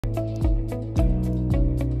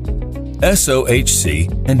SOHC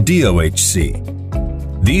and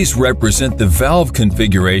DOHC. These represent the valve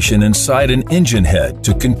configuration inside an engine head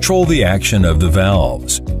to control the action of the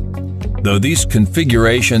valves. Though these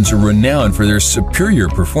configurations are renowned for their superior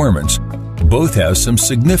performance, both have some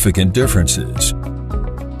significant differences.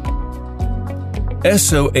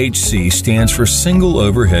 SOHC stands for Single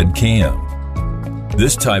Overhead Cam.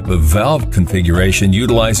 This type of valve configuration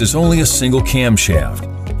utilizes only a single camshaft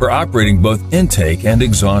for operating both intake and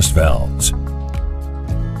exhaust valves.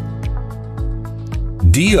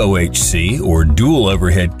 DOHC, or Dual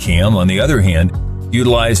Overhead Cam, on the other hand,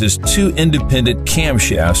 utilizes two independent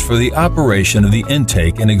camshafts for the operation of the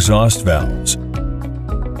intake and exhaust valves.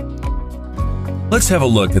 Let's have a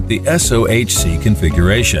look at the SOHC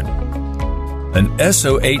configuration. An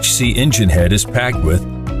SOHC engine head is packed with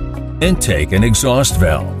intake and exhaust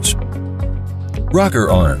valves, rocker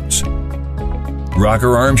arms,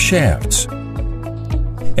 rocker arm shafts,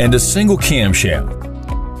 and a single camshaft.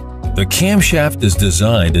 The camshaft is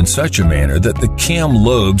designed in such a manner that the cam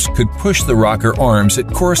lobes could push the rocker arms at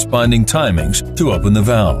corresponding timings to open the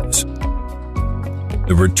valves.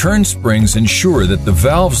 The return springs ensure that the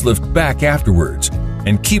valves lift back afterwards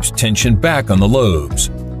and keeps tension back on the lobes.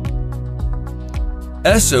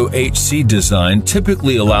 SOHC design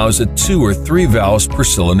typically allows a 2 or 3 valves per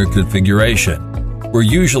cylinder configuration, where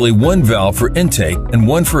usually 1 valve for intake and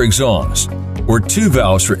 1 for exhaust, or 2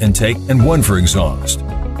 valves for intake and 1 for exhaust.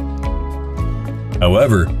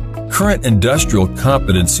 However, current industrial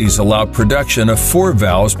competencies allow production of 4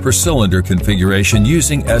 valves per cylinder configuration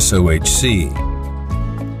using SOHC.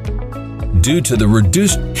 Due to the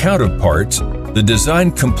reduced count of parts, the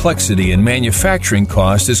design complexity and manufacturing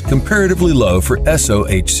cost is comparatively low for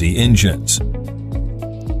SOHC engines.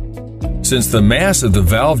 Since the mass of the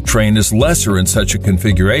valve train is lesser in such a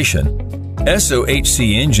configuration,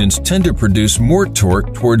 SOHC engines tend to produce more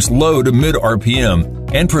torque towards low to mid RPM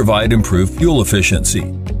and provide improved fuel efficiency.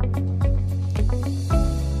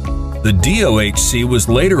 The DOHC was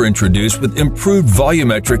later introduced with improved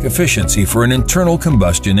volumetric efficiency for an internal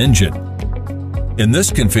combustion engine. In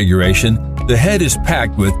this configuration, the head is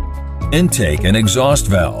packed with intake and exhaust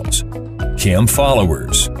valves, cam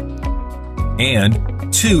followers, and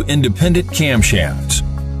 2 independent camshafts.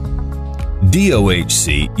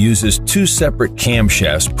 DOHC uses 2 separate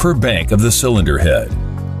camshafts per bank of the cylinder head.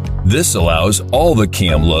 This allows all the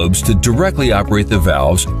cam lobes to directly operate the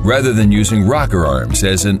valves rather than using rocker arms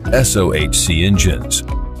as in SOHC engines.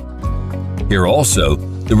 Here also,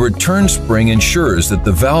 the return spring ensures that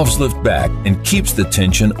the valves lift back and keeps the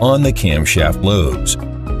tension on the camshaft lobes.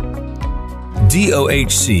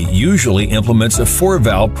 DOHC usually implements a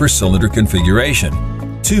 4-valve per cylinder configuration,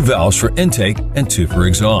 2 valves for intake and 2 for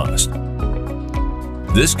exhaust.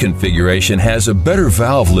 This configuration has a better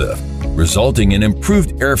valve lift, resulting in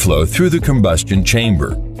improved airflow through the combustion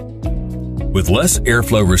chamber. With less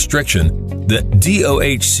airflow restriction, the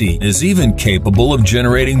DOHC is even capable of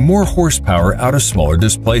generating more horsepower out of smaller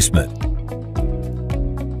displacement.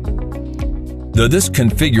 Though this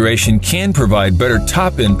configuration can provide better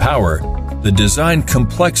top-end power, the design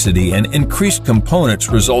complexity and increased components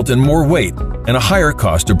result in more weight and a higher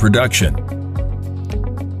cost of production.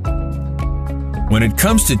 When it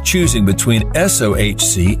comes to choosing between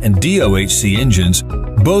SOHC and DOHC engines,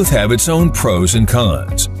 both have its own pros and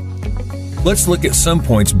cons. Let's look at some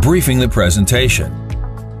points briefing the presentation.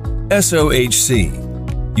 SOHC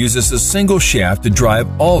uses a single shaft to drive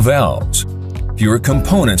all valves. Fewer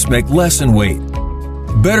components make less in weight.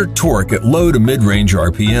 Better torque at low to mid-range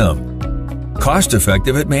RPM.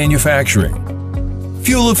 Cost-effective at manufacturing.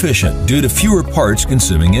 Fuel efficient due to fewer parts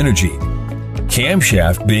consuming energy.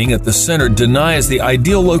 Camshaft being at the center denies the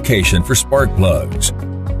ideal location for spark plugs.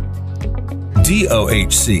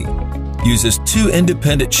 DOHC uses 2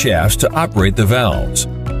 independent shafts to operate the valves.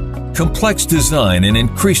 Complex design and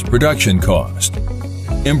increased production cost.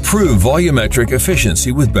 Improved volumetric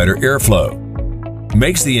efficiency with better airflow.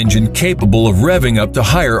 Makes the engine capable of revving up to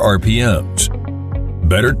higher RPMs.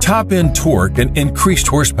 Better top-end torque and increased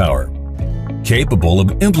horsepower. Capable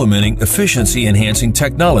of implementing efficiency-enhancing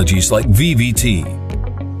technologies like VVT.